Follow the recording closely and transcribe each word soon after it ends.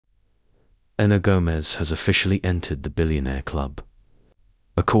Selena Gomez has officially entered the billionaire club.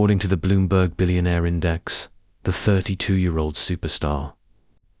 According to the Bloomberg Billionaire Index, the 32-year-old superstar,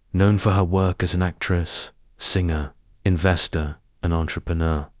 known for her work as an actress, singer, investor, and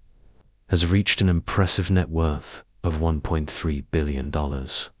entrepreneur, has reached an impressive net worth of $1.3 billion.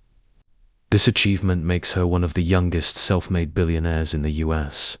 This achievement makes her one of the youngest self-made billionaires in the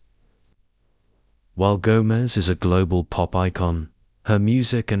US. While Gomez is a global pop icon, her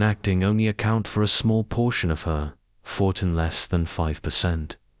music and acting only account for a small portion of her fortune, less than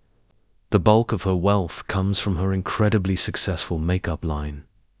 5%. The bulk of her wealth comes from her incredibly successful makeup line,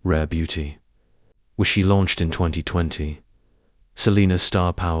 Rare Beauty, which she launched in 2020. Selena's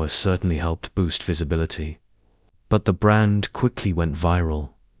star power certainly helped boost visibility, but the brand quickly went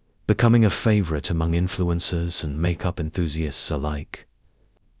viral, becoming a favorite among influencers and makeup enthusiasts alike.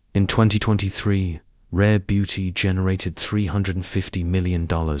 In 2023, Rare Beauty generated $350 million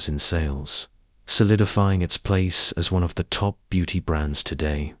in sales, solidifying its place as one of the top beauty brands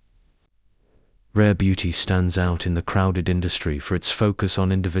today. Rare Beauty stands out in the crowded industry for its focus on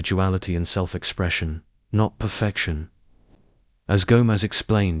individuality and self-expression, not perfection. As Gomez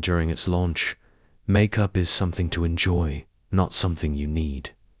explained during its launch, makeup is something to enjoy, not something you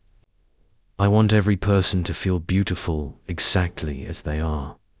need. I want every person to feel beautiful exactly as they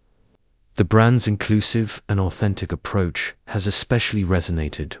are. The brand's inclusive and authentic approach has especially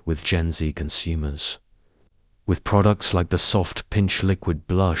resonated with Gen Z consumers, with products like the Soft Pinch Liquid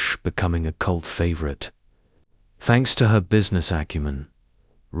Blush becoming a cult favorite. Thanks to her business acumen,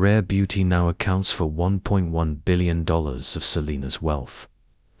 Rare Beauty now accounts for $1.1 billion of Selena's wealth.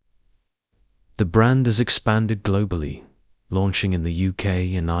 The brand has expanded globally, launching in the UK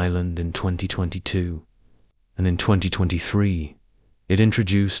and Ireland in 2022, and in 2023, it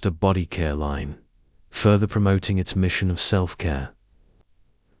introduced a body care line, further promoting its mission of self-care.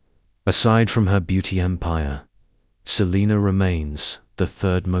 Aside from her beauty empire, Selena remains the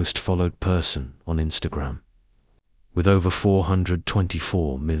third most followed person on Instagram, with over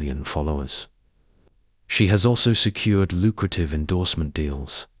 424 million followers. She has also secured lucrative endorsement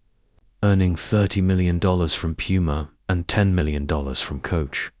deals, earning $30 million from Puma and $10 million from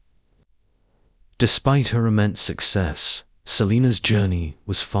Coach. Despite her immense success, Selena's journey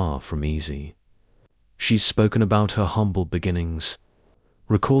was far from easy. She's spoken about her humble beginnings,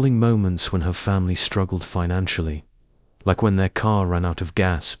 recalling moments when her family struggled financially, like when their car ran out of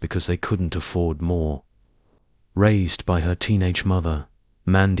gas because they couldn't afford more. Raised by her teenage mother,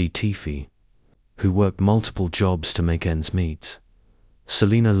 Mandy Teefy, who worked multiple jobs to make ends meet,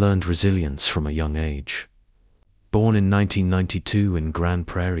 Selena learned resilience from a young age. Born in 1992 in Grand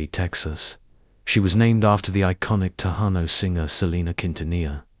Prairie, Texas, she was named after the iconic Tejano singer Selena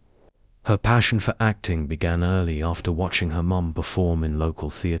Quintanilla. Her passion for acting began early after watching her mom perform in local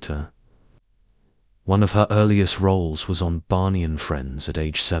theater. One of her earliest roles was on Barney and Friends at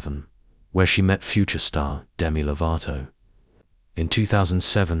age 7, where she met future star Demi Lovato. In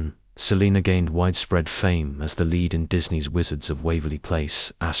 2007, Selena gained widespread fame as the lead in Disney's Wizards of Waverly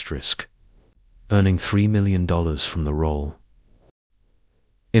Place*, earning $3 million from the role.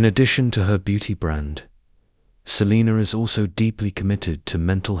 In addition to her beauty brand, Selena is also deeply committed to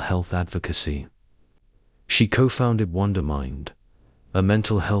mental health advocacy. She co-founded Wondermind, a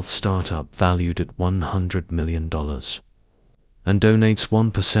mental health startup valued at $100 million, and donates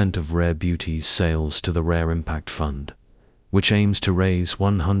 1% of Rare Beauty's sales to the Rare Impact Fund, which aims to raise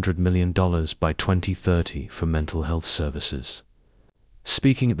 $100 million by 2030 for mental health services.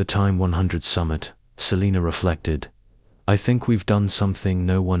 Speaking at the Time 100 Summit, Selena reflected, "I think we've done something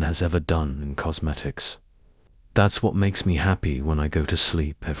no one has ever done in cosmetics. That's what makes me happy when I go to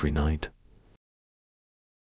sleep every night."